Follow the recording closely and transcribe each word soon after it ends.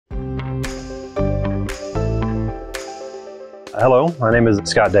Hello, my name is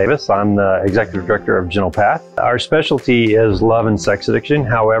Scott Davis. I'm the Executive Director of Gentle Path. Our specialty is love and sex addiction.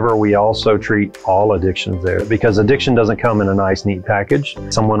 However, we also treat all addictions there because addiction doesn't come in a nice, neat package.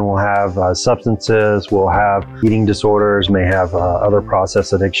 Someone will have substances, will have eating disorders, may have other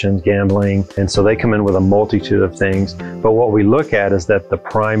process addictions, gambling, and so they come in with a multitude of things. But what we look at is that the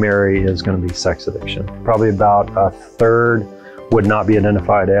primary is going to be sex addiction. Probably about a third would not be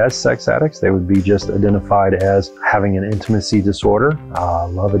identified as sex addicts. They would be just identified as having an intimacy disorder,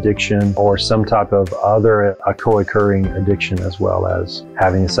 love addiction, or some type of other co-occurring addiction, as well as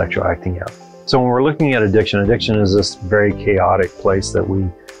having a sexual acting out. So when we're looking at addiction is this very chaotic place that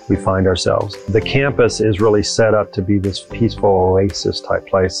we find ourselves. The campus is really set up to be this peaceful oasis type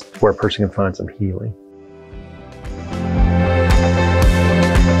place where a person can find some healing.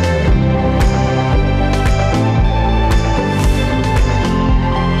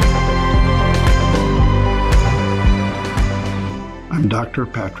 I'm Dr.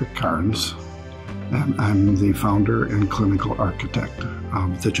 Patrick Carnes, and I'm the founder and clinical architect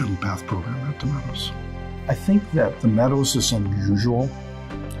of the Gentle Path program at the Meadows. I think that the Meadows is unusual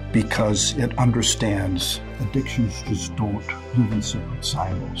because it understands addictions just don't live in separate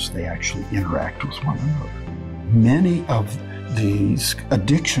silos. They actually interact with one another. Many of these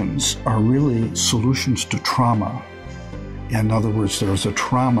addictions are really solutions to trauma. In other words, there's a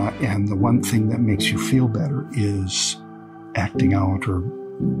trauma, and the one thing that makes you feel better is acting out or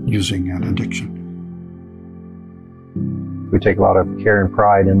using an addiction. We take a lot of care and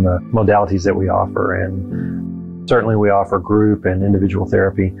pride in the modalities that we offer, and certainly we offer group and individual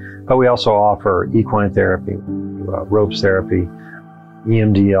therapy, but we also offer equine therapy, ropes therapy,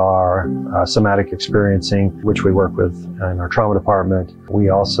 EMDR, somatic experiencing, which we work with in our trauma department. We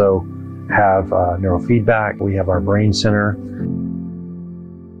also have neurofeedback. We have our brain center.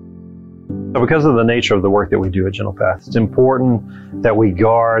 So because of the nature of the work that we do at Gentle Path, it's important that we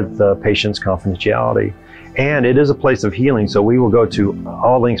guard the patient's confidentiality. And it is a place of healing, so we will go to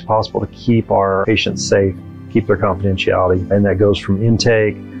all lengths possible to keep our patients safe, keep their confidentiality. And that goes from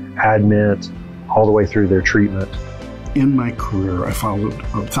intake, admit, all the way through their treatment. In my career, I followed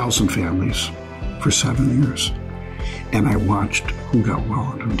 1,000 families for 7 years. And I watched who got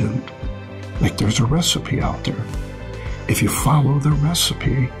well and who didn't. Like, there's a recipe out there. If you follow the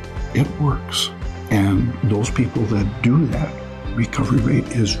recipe, it works. And those people that do that, recovery rate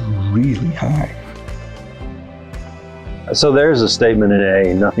is really high. So there's a statement in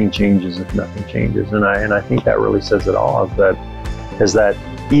AA, nothing changes if nothing changes. And I think that really says it all, is that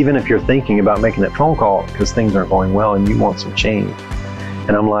even if you're thinking about making that phone call because things aren't going well and you want some change.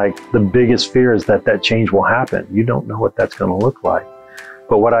 And I'm like, the biggest fear is that that change will happen. You don't know what that's going to look like.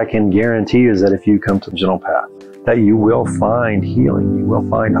 But what I can guarantee is that if you come to Gentle Path, that you will find healing, you will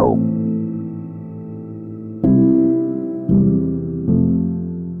find hope.